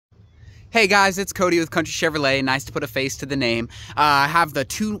Hey guys, it's Cody with Country Chevrolet. Nice to put a face to the name. I have the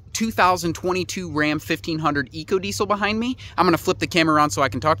 2022 Ram 1500 EcoDiesel behind me. I'm going to flip the camera around so I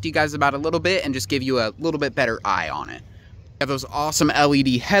can talk to you guys about it a little bit and just give you a little bit better eye on it. We have those awesome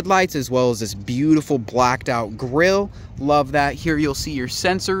LED headlights as well as this beautiful blacked out grille. Love that. Here you'll see your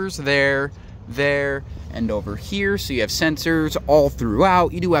sensors there, and over here. So you have sensors all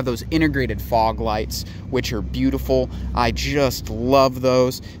throughout. You do have those integrated fog lights, which are beautiful. I just love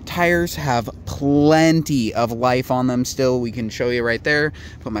those. Tires have plenty of life on them still. We can show you right there.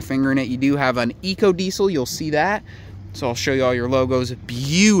 Put my finger in it. You do have an EcoDiesel. You'll see that. So I'll show you all your logos.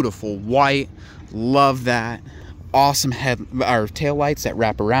 Beautiful white. Love that. Awesome tail lights that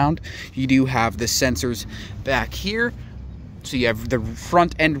wrap around. You do have the sensors back here. So you have the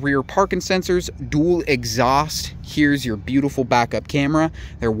front and rear parking sensors, dual exhaust. Here's your beautiful backup camera.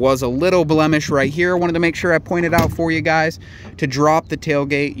 There was a little blemish right here. I wanted to make sure I pointed out for you guys. To drop the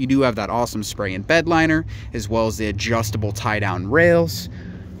tailgate, you do have that awesome spray and bed liner, as well as the adjustable tie-down rails.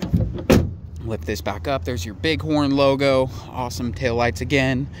 Lift this back up. There's your Bighorn logo. Awesome taillights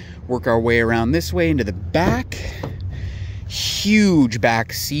again. Work our way around this way into the back. Huge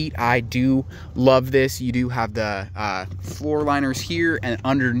back seat. I do love this. You do have the floor liners here, and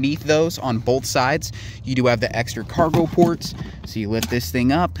underneath those on both sides you do have the extra cargo ports. So you lift this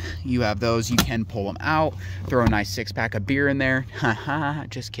thing up, you have those, you can pull them out, throw a nice 6-pack of beer in there. Haha,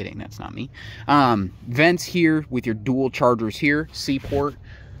 just kidding, that's not me. Vents here with your dual chargers here, C-port.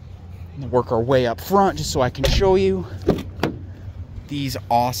 Work our way up front just so I can show you these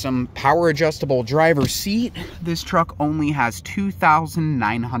awesome power adjustable driver seat. This truck only has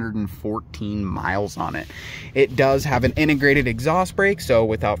 2,914 miles on it. It does have an integrated exhaust brake, so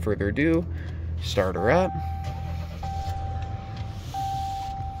without further ado, start her up.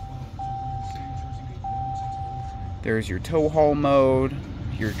 There's your tow haul mode.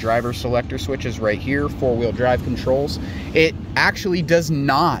 Your driver selector switches right here, 4-wheel drive controls. It actually does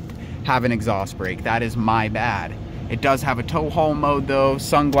not have an exhaust brake. That is my bad. It does have a tow haul mode though,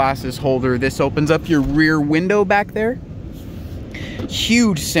 sunglasses holder. This opens up your rear window back there.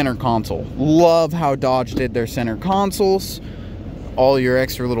 Huge center console. Love how Dodge did their center consoles. All your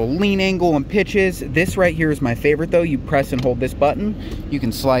extra little lean angle and pitches. This right here is my favorite though. You press and hold this button. You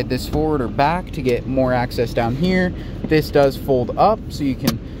can slide this forward or back to get more access down here. This does fold up so you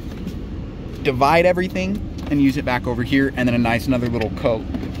can divide everything and use it back over here. And then a nice another little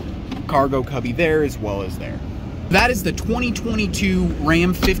cargo cubby there as well as there. That is the 2022 Ram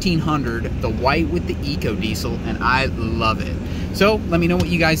 1500, the white with the EcoDiesel, and I love it. So let me know what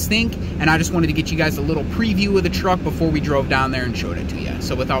you guys think, and I just wanted to get you guys a little preview of the truck before we drove down there and showed it to you.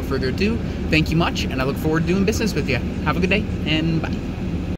 So without further ado, thank you much, and I look forward to doing business with you. Have a good day, and bye.